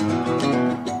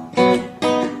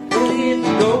 It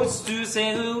goes to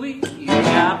St. Louis,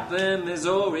 Joplin,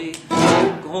 Missouri,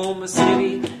 Oklahoma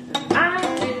City,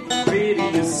 and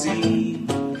pretty to see.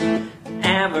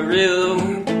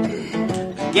 Amarillo,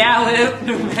 Gallup,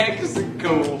 New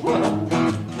Mexico,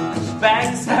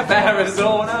 Flagstaff,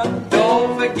 Arizona,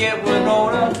 don't forget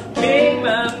Winona,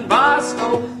 Kingman,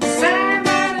 Bosco, San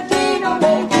Bernardino.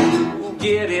 Won't you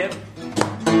get hip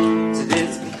to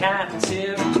this kind of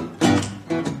tip?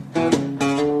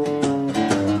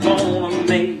 Gonna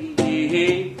make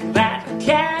that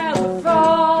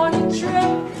California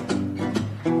trip.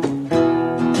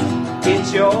 Get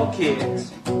your kicks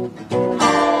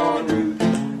on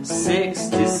Route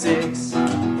 66.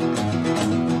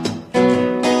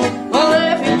 Well,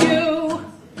 if you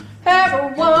ever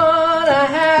wanna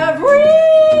have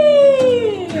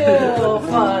real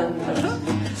fun,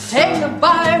 take the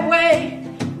byway,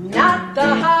 not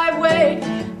the highway,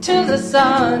 to the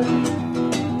sun.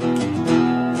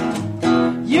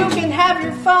 You can have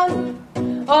your fun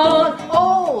on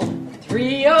old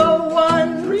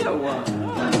 301. 301.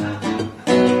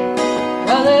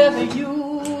 Well, if you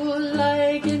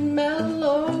like it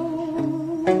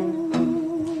mellow,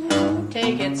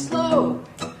 take it slow.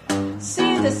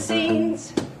 See the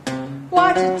scenes,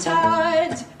 watch the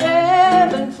tides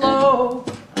ebb and flow.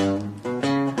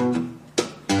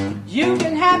 You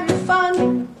can have your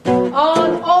fun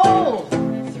on old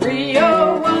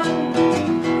 301.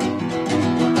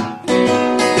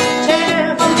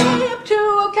 Tampa Bay up to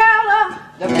Ocala,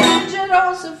 the bridge at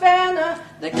old Savannah,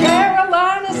 the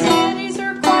Carolina cities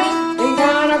are quaint, and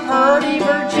kind of pretty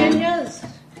Virginia's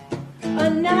a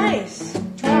nice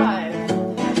drive.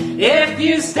 If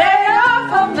you stay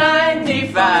off of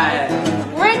 95,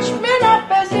 Richmond up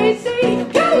SEC,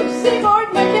 go Seaboard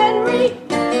McHenry,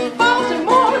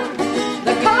 Baltimore,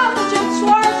 the college at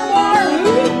Swarthmore.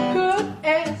 Who could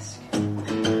ask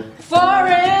for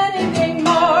anything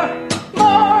more?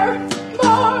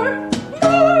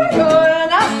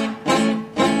 Going up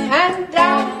and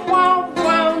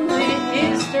down the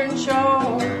eastern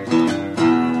shore.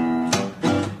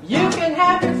 You can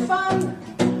have your fun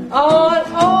on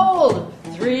old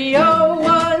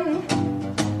 301.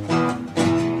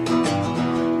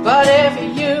 But if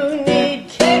you need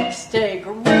kicks, take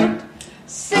Route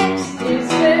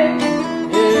 66.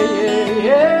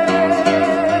 Yeah.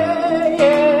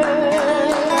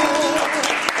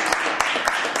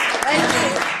 Thank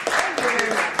you.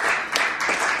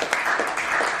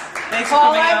 thanks for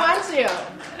Paul, coming I out. want you.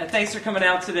 And thanks for coming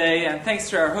out today, and thanks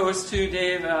to our host too,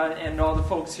 Dave, and all the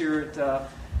folks here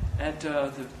at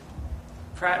the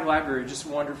Pratt Library. Just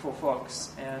wonderful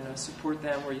folks, and support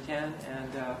them where you can.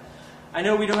 And I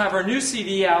know we don't have our new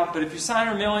CD out, but if you sign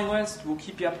our mailing list, we'll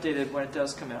keep you updated when it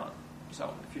does come out.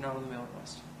 So if you're not on the mailing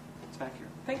list, it's back here.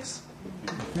 Thanks.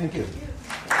 Thank you.